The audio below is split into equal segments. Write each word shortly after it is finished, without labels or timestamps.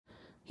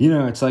You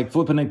know, it's like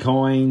flipping a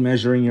coin,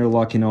 measuring your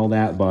luck and all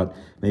that, but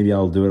maybe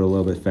I'll do it a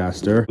little bit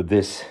faster. With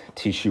this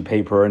tissue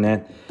paper in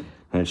it, I'm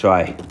gonna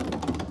try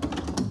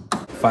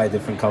 5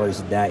 different colors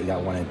of that. You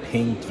got one in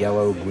pink,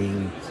 yellow,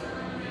 green,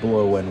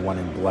 blue, and one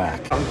in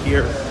black. I'm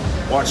here,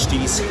 watch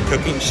these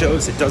cooking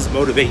shows. It does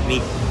motivate me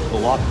a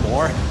lot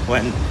more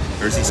when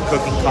there's these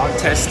cooking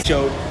contests.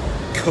 Show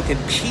cooking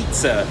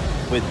pizza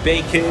with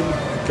bacon,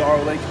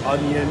 garlic,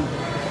 onion,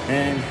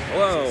 and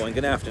hello and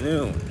good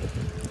afternoon.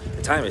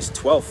 The time is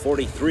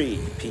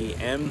 12:43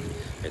 p.m.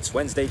 It's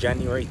Wednesday,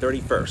 January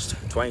 31st,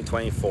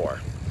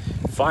 2024.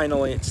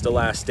 Finally, it's the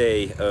last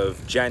day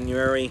of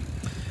January.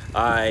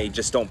 I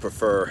just don't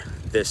prefer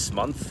this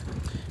month.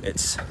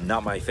 It's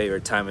not my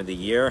favorite time of the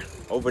year.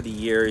 Over the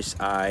years,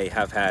 I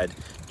have had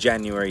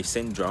January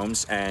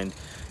syndromes, and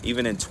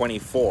even in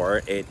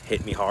 24, it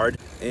hit me hard.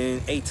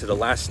 In 8 of the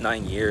last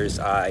 9 years,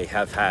 I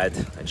have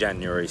had a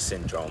January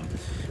syndrome.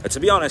 But to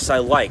be honest, I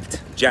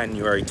liked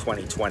January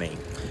 2020.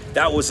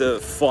 That was a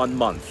fun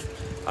month.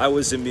 I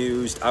was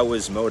amused, I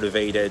was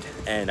motivated,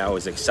 and I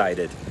was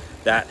excited.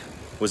 That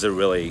was a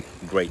really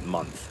great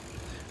month.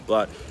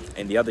 But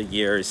in the other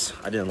years,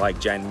 I didn't like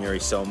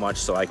January so much,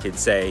 so I could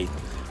say,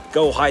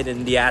 go hide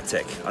in the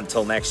attic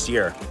until next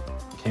year.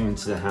 Came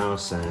into the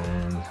house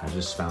and I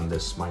just found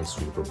this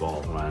minesweeper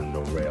ball around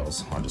the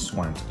rails. I just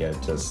wanted to get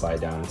it to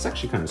slide down. It's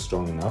actually kind of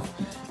strong enough,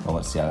 but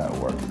let's see how that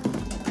will work.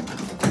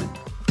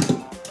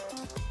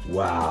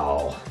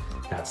 Wow,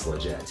 that's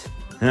legit.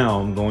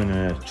 Now I'm going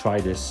to try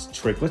this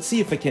trick. Let's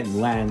see if I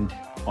can land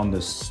on the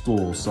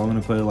stool. So I'm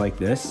going to put it like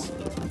this.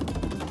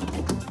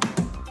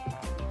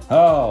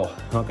 Oh,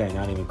 okay,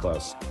 not even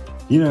close.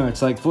 You know,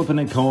 it's like flipping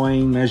a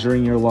coin,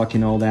 measuring your luck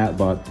and all that,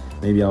 but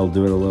maybe I'll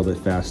do it a little bit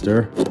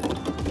faster.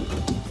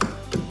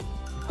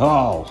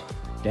 Oh,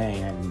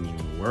 dang, that didn't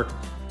even work.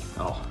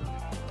 Oh,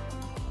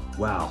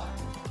 wow,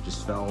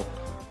 just fell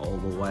all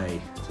the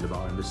way to the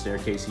bottom of the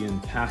staircase. Even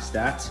past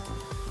that,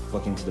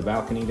 looking to the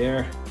balcony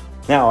there.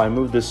 Now I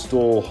moved this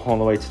stool all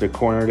the way to the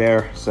corner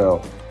there,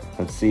 so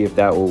let's see if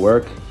that will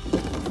work.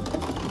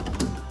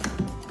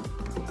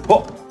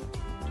 Oh,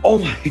 oh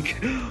my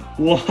God,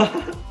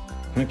 what?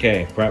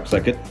 Okay, perhaps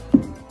I could.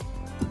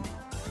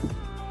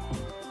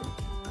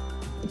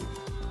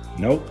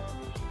 Nope.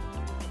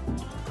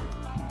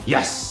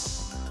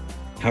 Yes!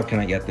 How can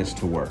I get this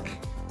to work?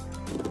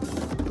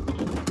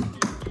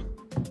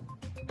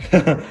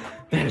 Man,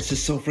 it's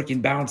just so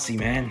freaking bouncy,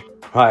 man.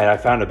 All right, I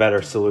found a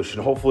better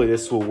solution. Hopefully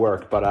this will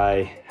work, but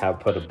I have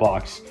put a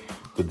box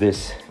with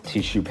this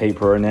tissue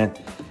paper in it.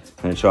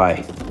 I'm gonna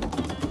try.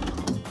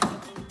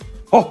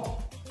 Oh!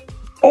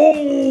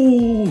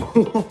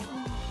 Oh!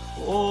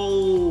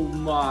 Oh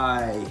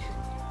my.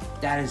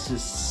 That is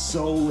just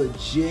so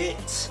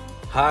legit.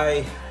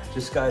 I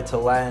just got it to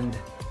land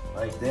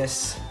like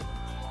this.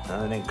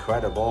 Not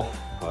incredible,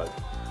 but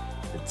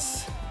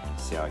let's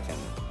see how I can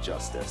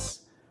adjust this.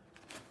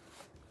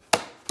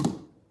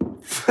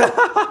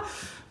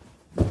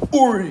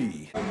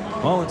 Ori!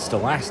 Well, it's the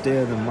last day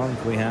of the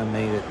month. We have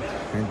made it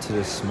into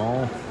the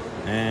small,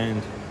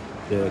 and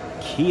the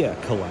Kia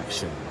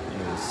collection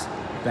is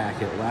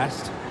back at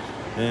last.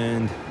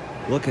 And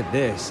look at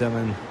this. I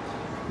mean,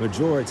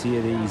 majority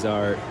of these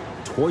are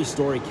Toy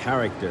Story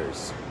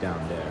characters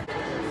down there.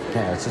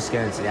 Okay, let's just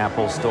get into the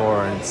Apple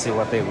store and see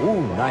what they...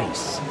 Ooh,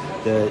 nice.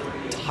 The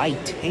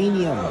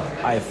titanium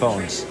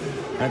iPhones.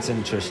 That's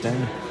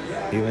interesting.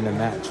 Even a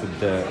match with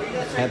the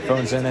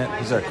headphones in it.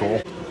 These are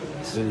cool.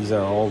 So these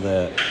are all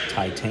the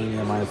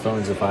titanium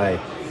iPhones. If I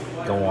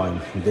go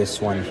on this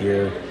one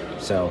here,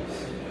 so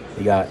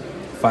you got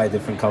 5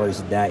 different colors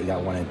of that. You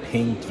got one in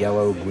pink,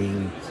 yellow,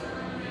 green,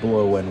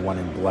 blue, and one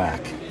in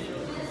black.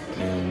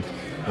 And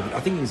I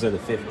think these are the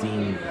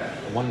 15.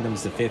 One of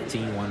them's the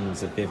 15, one of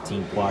them's the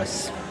 15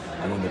 plus,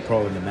 and then the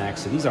Pro and the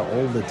Max. So these are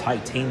all the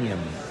titanium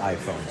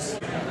iPhones.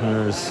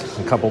 There's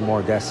a couple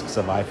more desks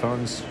of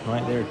iPhones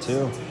right there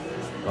too.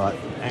 But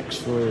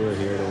actually we're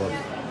here to look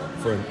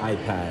for an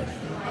iPad.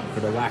 For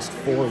the last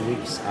 4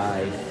 weeks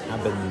I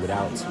have been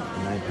without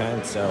an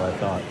iPad, so I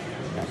thought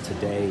that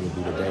today would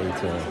be the day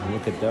to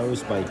look at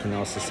those. But you can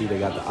also see they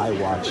got the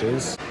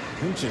iWatches.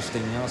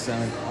 Interesting, they also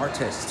have an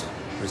artist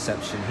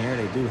reception here.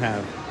 They do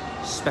have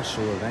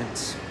special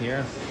events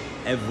here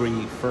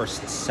every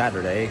first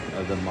Saturday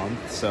of the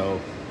month, so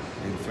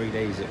in 3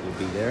 days it will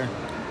be there.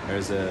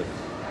 There's a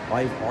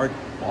live art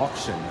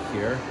auction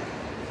here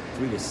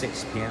 3 to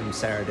 6 p.m.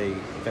 Saturday,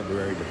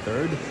 February the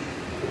 3rd.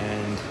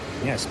 And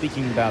yeah,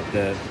 speaking about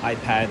the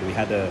iPad, we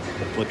had to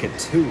look at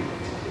 2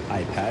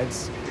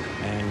 iPads,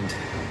 and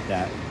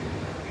that.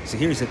 So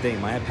here's the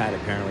thing, my iPad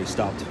apparently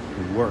stopped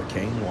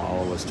working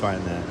while I was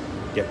trying to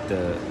get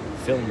the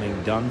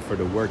filming done for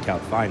the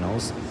workout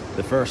finals.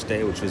 The first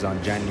day, which was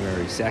on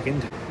January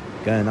 2nd,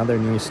 got another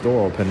new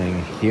store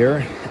opening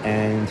here,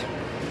 and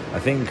I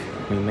think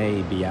we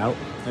may be out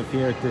of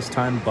here at this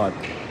time, but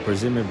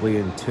presumably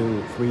in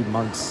 2-3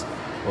 months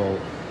we'll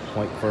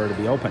wait for it to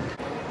be opened.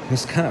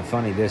 It's kind of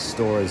funny, this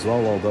store as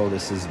well, although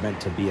this is meant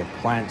to be a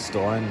plant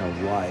store. I don't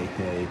know why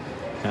they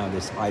have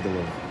this idol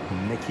of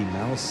Mickey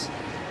Mouse.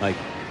 Like,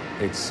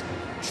 it's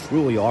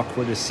truly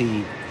awkward to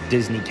see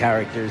Disney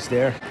characters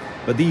there.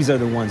 But these are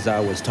the ones that I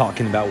was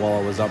talking about while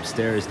I was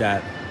upstairs,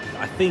 that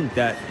I think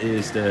that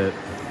is the,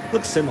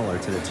 looks similar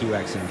to the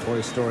T-Rex in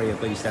Toy Story,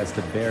 at least that's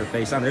the bear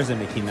face. Oh, there's a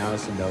Mickey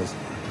Mouse and those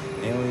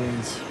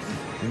aliens.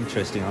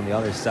 Interesting. On the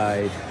other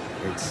side,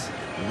 it's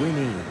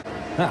Winnie.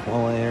 Ah,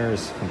 well,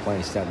 there's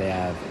complaints that they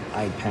have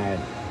iPad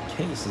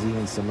cases,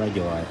 even some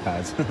regular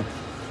iPads. Look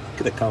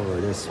at the cover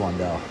of this one,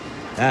 though.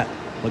 That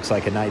looks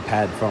like an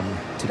iPad from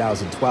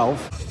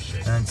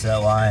 2012. That's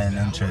why I'm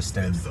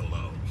interested.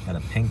 Got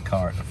a pink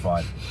car at the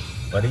front.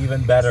 But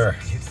even better,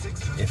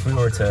 if we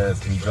were to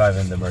be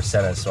driving the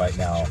Mercedes right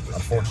now,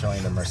 unfortunately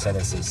the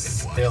Mercedes is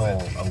still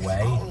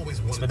away.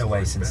 It's been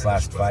away since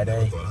last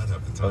Friday,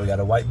 but we got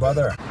a white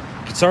brother.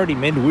 It's already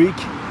midweek,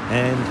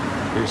 and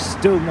there's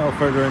still no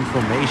further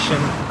information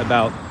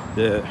about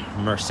the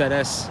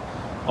Mercedes.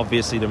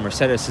 Obviously the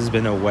Mercedes has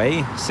been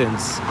away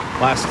since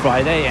last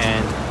Friday,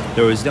 and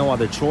there was no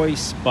other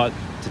choice but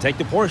to take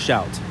the Porsche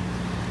out.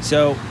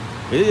 So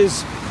it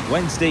is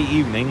Wednesday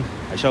evening,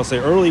 I shall say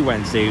early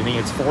Wednesday evening.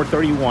 It's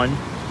 4:31,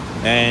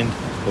 and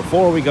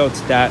before we go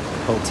to that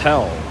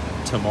hotel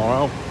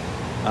tomorrow,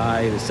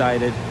 I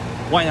decided,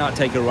 why not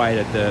take a ride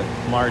at the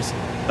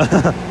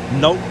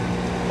Nope,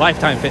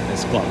 Lifetime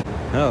Fitness Club.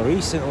 Oh,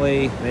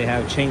 recently they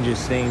have changed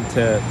its name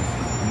to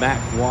Mac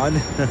 1.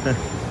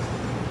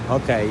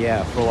 Okay,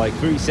 yeah, for like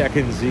 3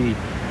 seconds he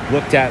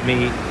looked at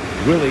me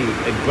really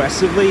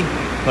aggressively,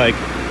 like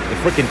the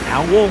freaking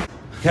owl.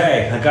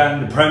 Okay, I got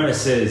into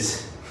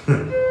premises.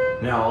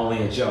 Now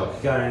only a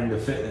joke. Got into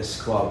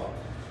fitness club,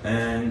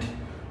 and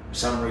for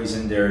some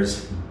reason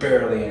there's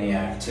barely any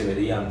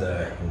activity on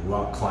the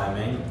rock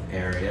climbing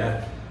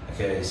area.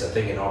 Okay, so I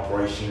think an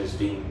operation is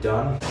being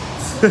done.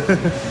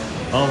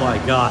 Oh my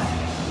god,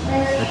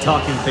 the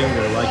talking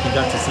finger, like you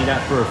got to see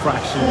that for a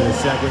fraction of a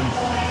second,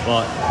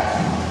 but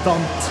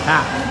thumb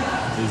tap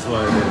is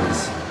what it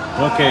is.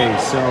 Okay,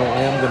 so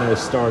I am gonna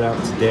start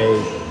out today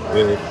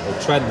with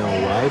a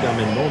treadmill ride. I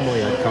mean,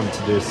 normally I come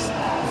to this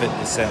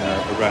fitness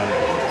center around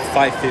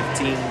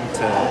 5:15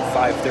 to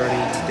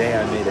 5:30. Today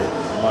I made it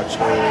much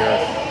earlier,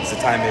 as the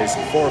time is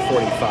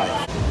 4:45.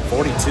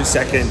 42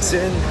 seconds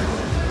in,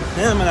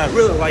 and I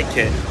really like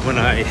it when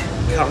I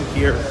come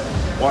here,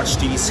 watch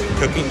these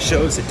cooking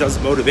shows. It does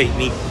motivate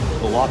me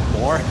a lot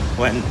more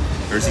when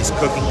there's these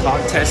cooking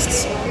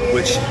contests,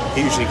 which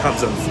usually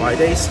comes on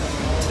Fridays.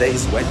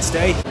 Today's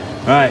Wednesday.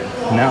 All right,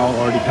 now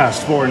already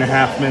past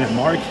 4.5 minute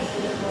mark.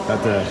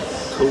 Got to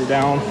cool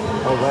down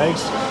our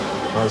legs.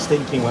 I was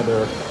thinking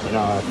whether,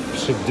 I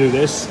should do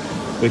this,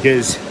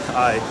 because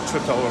I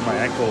tripped over my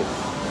ankle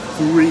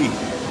 3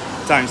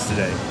 times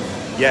today.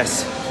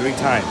 Yes, 3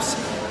 times.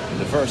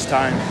 The first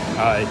time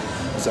I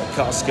was at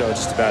Costco,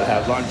 just about to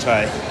have lunch,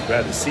 I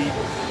grabbed a seat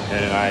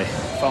and I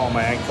fell on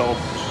my ankle.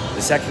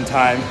 The second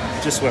time,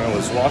 just when I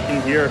was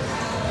walking here,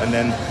 and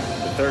then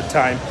the third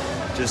time,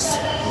 just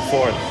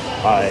before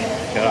I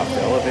got off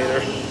the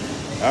elevator.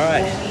 All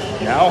right,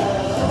 now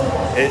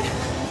it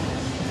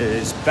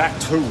is back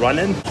to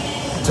running.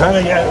 Time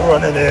to get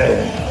running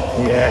in.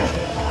 Yeah,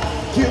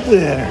 get the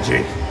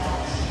energy.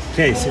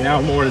 Okay, so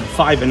now more than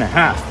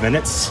 5.5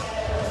 minutes.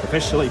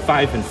 Officially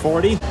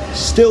 5:40.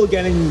 Still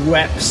getting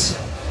reps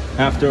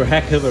after a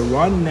heck of a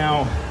run.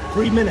 Now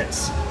 3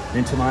 minutes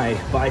into my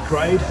bike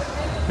ride.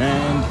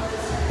 And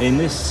in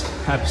this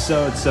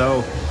episode,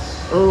 so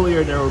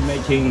earlier they were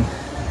making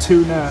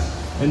tuna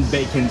and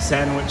bacon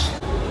sandwich.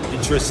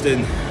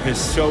 Interesting.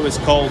 This show is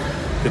called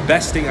The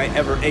Best Thing I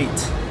Ever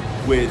Ate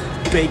with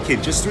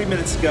Bacon. Just 3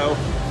 minutes ago,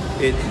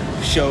 it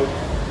showed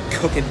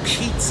cooking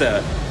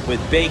pizza with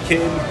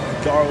bacon,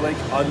 garlic,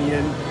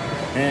 onion,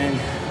 and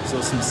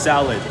so some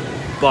salad.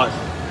 But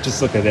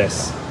just look at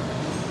this.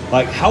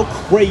 Like, how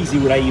crazy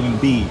would I even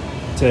be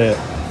to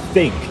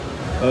think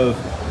of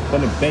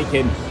putting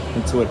bacon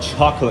into a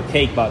chocolate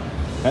cake? But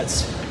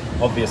that's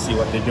obviously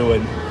what they're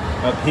doing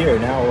up here.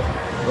 Now,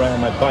 right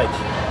on my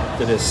bike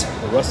to this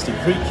rusty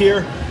creek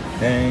here,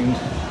 and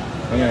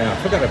I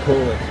forgot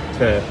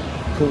to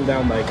cool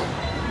down like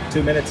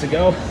 2 minutes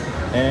ago,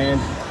 and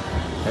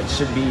that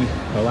should be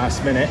the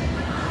last minute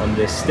on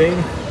this thing.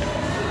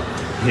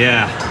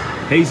 Yeah,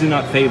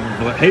 hazelnut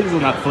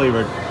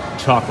flavored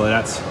chocolate,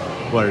 that's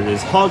what it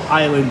is. Hog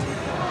Island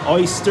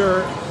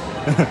oyster.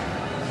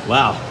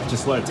 Wow,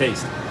 just let it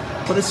taste.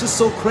 But it's just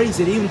so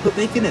crazy they even put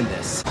bacon in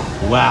this.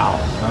 Wow,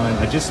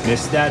 I just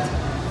missed that.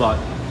 But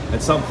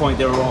at some point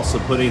they were also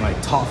putting like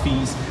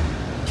toffees,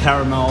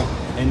 caramel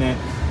in it,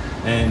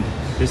 and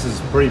this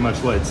is pretty much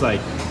what it's like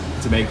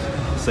to make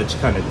such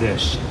kind of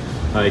dish.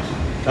 Like,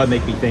 that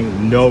make me think,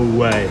 no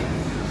way.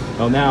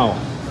 Well, now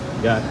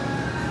we got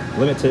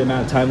limited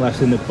amount of time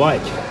left in the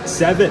bike.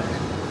 7,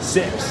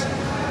 6,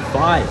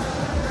 5,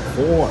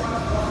 4,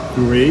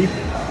 3,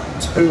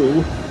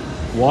 2,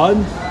 1,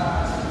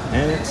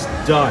 and it's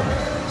done.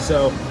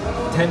 So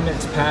 10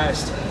 minutes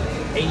passed,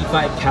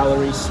 85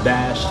 calories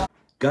smashed.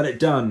 Got it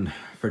done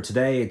for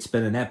today. It's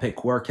been an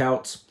epic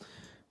workout.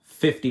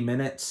 50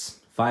 minutes,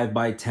 5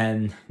 by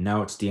 10.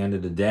 Now it's the end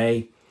of the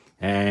day,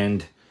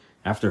 and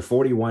after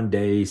 41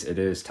 days, it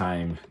is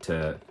time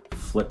to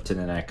flip to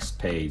the next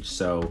page.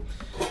 So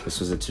this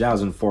was a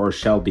 2004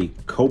 Shelby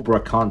Cobra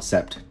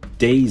Concept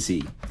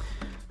Daisy.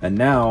 And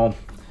now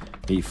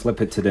we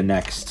flip it to the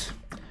next.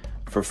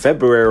 For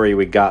February,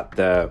 we got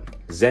the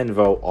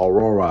Zenvo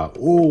Aurora.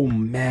 Oh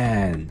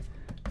man,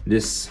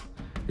 this,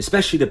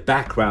 especially the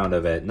background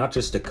of it, not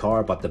just the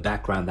car, but the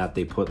background that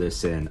they put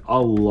this in. I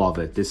love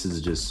it. This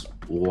is just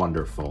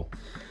wonderful.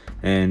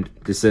 And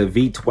this is a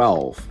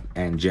V12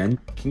 engine.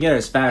 Can get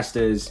as fast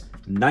as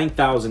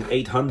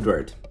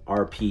 9,800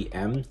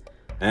 RPM,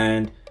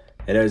 and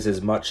it has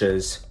as much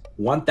as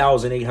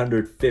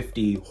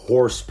 1,850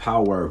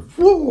 horsepower.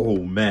 Whoa,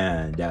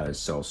 man, that is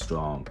so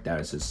strong.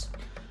 That is just,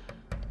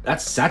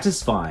 that's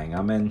satisfying.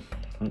 I mean,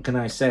 what can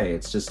I say?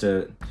 It's just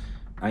a,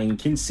 I mean, you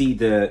can see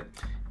the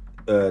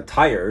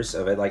tires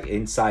of it, like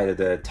inside of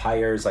the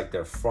tires, like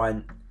the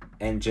front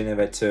engine of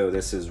it too.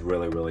 This is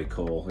really, really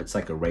cool. It's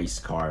like a race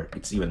car.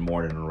 It's even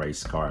more than a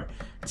race car.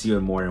 It's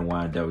even more than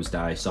one of those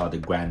that I saw at the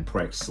Grand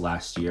Prix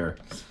last year.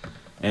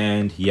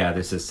 And yeah,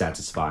 this is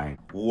satisfying.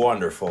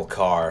 Wonderful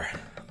car.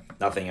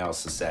 Nothing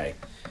else to say.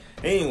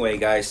 Anyway,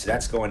 guys,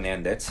 that's going to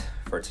end it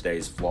for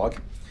today's vlog.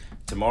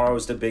 Tomorrow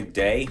is the big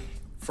day.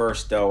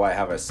 First, though, I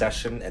have a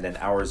session, and then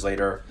hours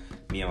later,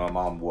 me and my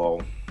mom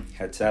will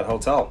head to that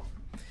hotel.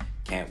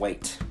 Can't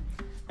wait.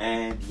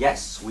 And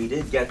yes, we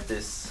did get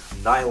this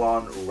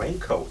nylon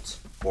raincoat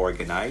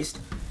organized,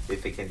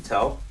 if you can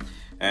tell,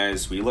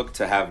 as we look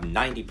to have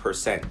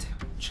 90%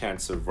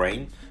 chance of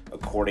rain,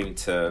 according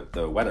to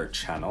the Weather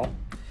Channel.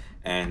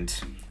 And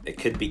it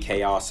could be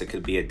chaos, it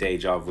could be a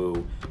deja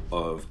vu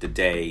of the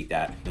day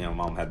that, you know,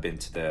 mom had been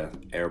to the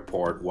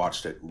airport,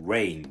 watched it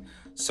rain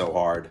so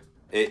hard.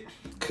 It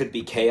could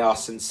be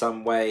chaos in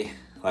some way.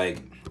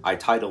 Like, I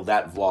titled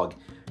that vlog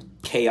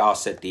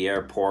Chaos at the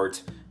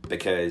Airport,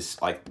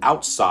 because like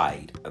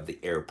outside of the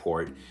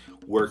airport,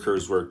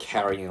 workers were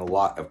carrying a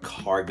lot of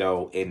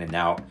cargo in and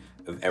out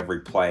of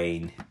every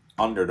plane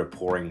under the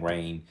pouring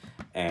rain,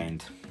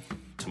 and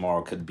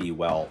tomorrow could be,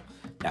 well,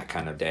 that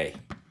kind of day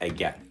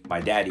again. My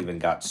dad even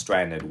got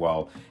stranded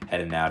while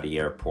heading out of the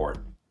airport.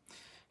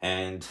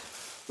 And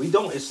we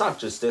don't, it's not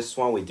just this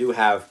one, we do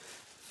have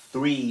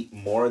 3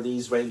 more of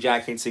these rain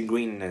jackets in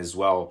green, and as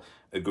well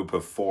a group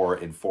of 4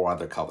 in 4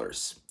 other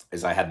colors,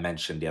 as I had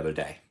mentioned the other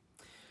day.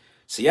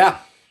 So yeah,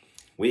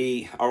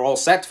 we are all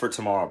set for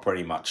tomorrow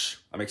pretty much.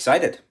 I'm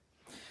excited.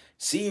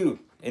 See you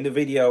in the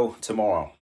video tomorrow.